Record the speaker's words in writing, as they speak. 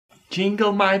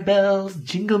Jingle my bells,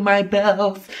 jingle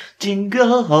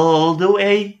all the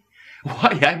way.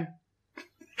 Why I'm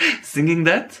singing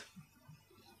that?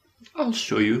 I'll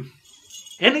show you.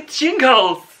 And it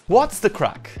jingles! What's the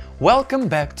crack? Welcome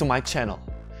back to my channel.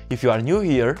 If you are new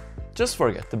here, just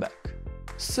forget the back.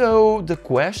 So the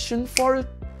question for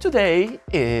today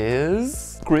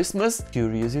is Christmas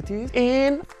curiosities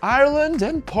in Ireland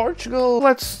and Portugal.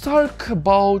 Let's talk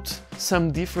about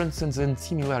some differences and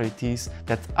similarities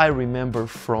that I remember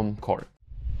from Cork.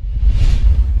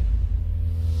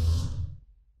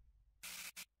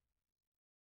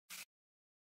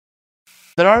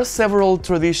 There are several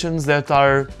traditions that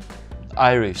are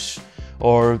Irish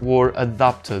or were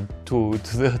adapted to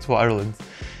Ireland.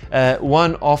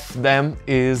 One of them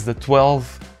is the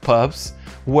 12 pubs,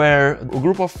 where a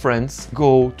group of friends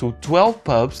go to 12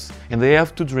 pubs and they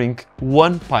have to drink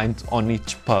 1 pint on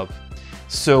each pub.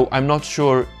 So I'm not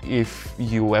sure if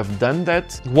you have done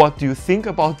that, what do you think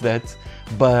about that,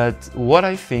 but what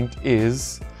I think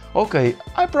is, okay,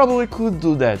 I probably could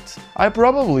do that. I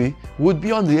probably would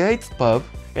be on the 8th pub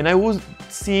and I was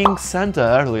seeing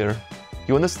Santa earlier.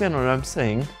 You understand what I'm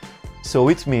saying? So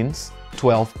it means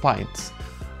 12 pints.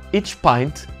 Each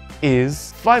pint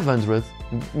is 500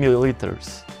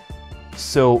 milliliters.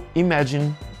 So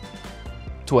imagine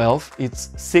 12, it's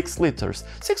 6 liters.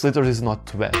 6 liters is not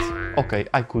too bad. Okay,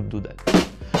 I could do that.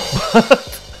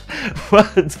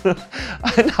 but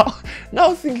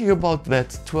now thinking about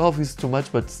that, 12 is too much,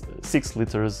 but 6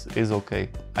 liters is okay.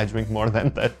 I drink more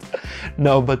than that.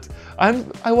 No, but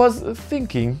I was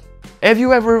thinking, have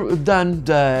you ever done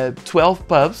the 12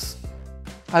 pubs?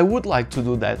 I would like to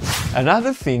do that.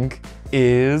 Another thing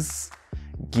is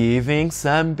giving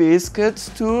some biscuits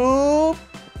to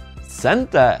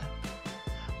Santa.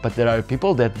 But there are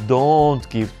people that don't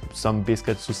give some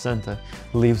biscuits to Santa,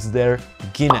 leaves their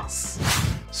Guinness.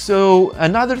 So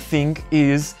another thing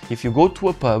is, if you go to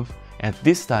a pub at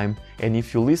this time and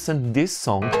if you listen this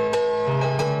song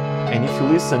and if you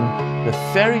listen the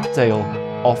fairy tale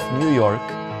of New York,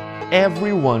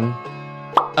 everyone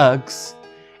hugs,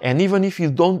 and even if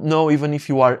you don't know, even if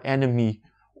you are enemy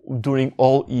during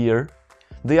all year,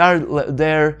 they are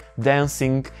there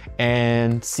dancing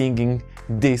and singing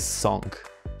this song.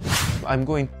 I'm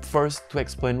going first to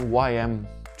explain why I'm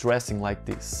dressing like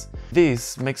this.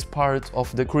 This makes part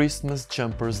of the Christmas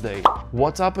Jumpers Day.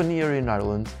 What happened here in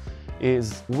Ireland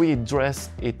is we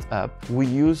dress it up. We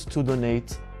used to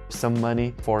donate some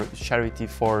money for charity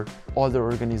for other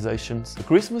organizations. The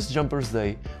Christmas Jumpers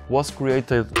Day was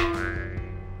created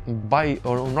by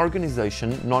an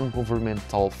organization,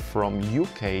 non-governmental from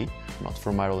UK, not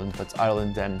from Ireland, but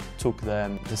Ireland then took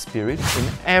the spirit. In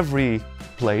every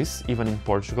place, even in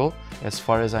Portugal, as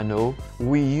far as I know,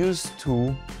 we used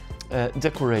to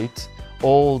decorate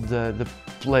all the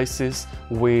places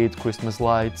with Christmas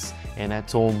lights, and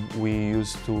at home we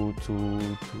used to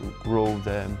grow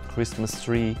the Christmas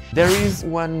tree. There is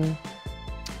one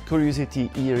curiosity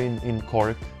here in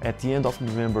Cork. At the end of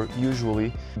November,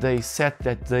 usually, they set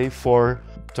that day for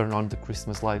turn on the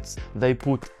Christmas lights. They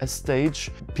put a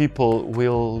stage, people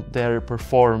will there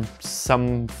perform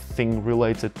something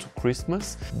related to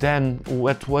Christmas. Then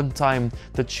at one time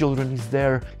the children is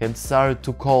there and start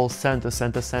to call Santa,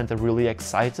 Santa, Santa, really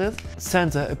excited.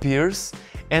 Santa appears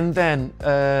and then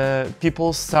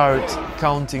people start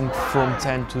counting from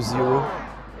 10 to 0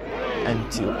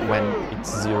 until when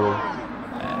it's 0.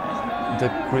 The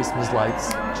Christmas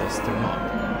lights just turn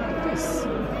on. This.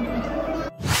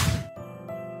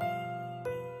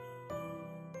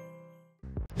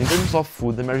 In terms of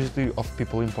food, the majority of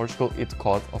people in Portugal eat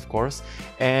cod, of course,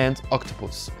 and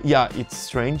octopus. Yeah, it's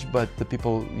strange, but the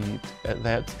people eat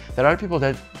that. There are people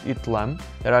that eat lamb,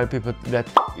 there are people that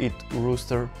eat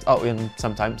rooster, oh, and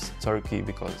sometimes turkey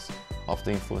because of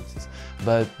the influences.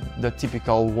 But the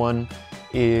typical one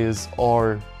is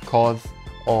or cod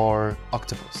or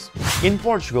octopus. In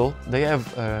Portugal, they have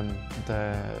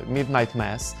the midnight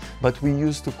mass, but we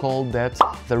used to call that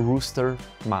the rooster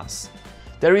mass.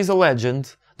 There is a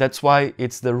legend, that's why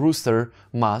it's the rooster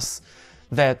mass,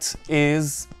 that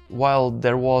is, while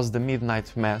there was the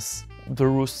midnight mass, the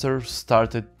rooster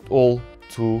started all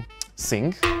to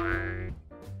sing.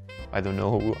 I don't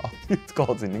know how it's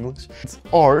called in English.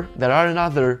 Or there are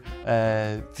another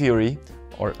theory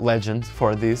or legend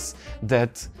for this,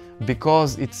 that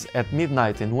because it's at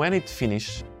midnight and when it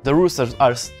finishes, the roosters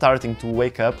are starting to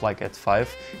wake up like at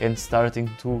 5 and starting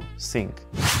to sing.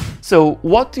 So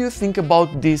what do you think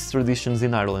about these traditions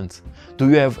in Ireland?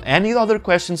 Do you have any other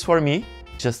questions for me?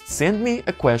 Just send me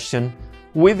a question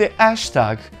with the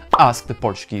hashtag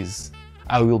 #AskThePortuguese.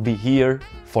 I will be here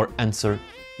for answer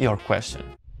your question.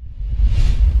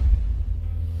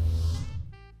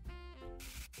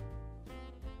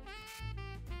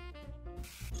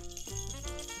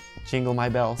 jingle my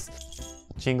bells,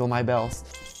 jingle my bells,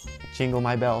 jingle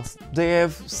my bells. They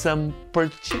have some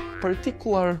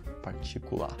particular,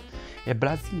 é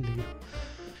brasileiro.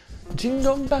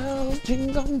 Jingle bells,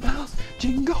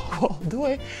 jingle all the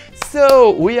way.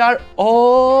 So we are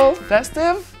all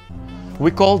festive. We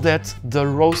call that the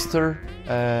rooster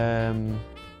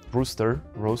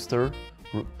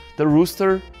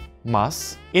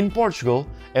Mas in Portugal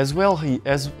as well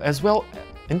as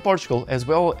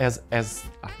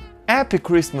Happy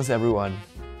Christmas, everyone.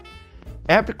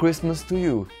 Happy Christmas to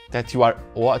you that you are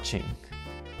watching,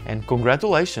 and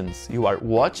congratulations, you are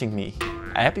watching me.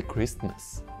 Happy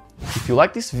Christmas. If you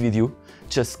like this video,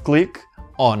 just click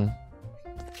on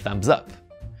thumbs up.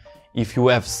 If you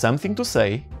have something to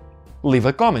say, leave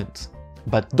a comment,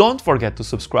 but don't forget to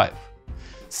subscribe.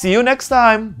 See you next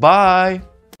time. Bye.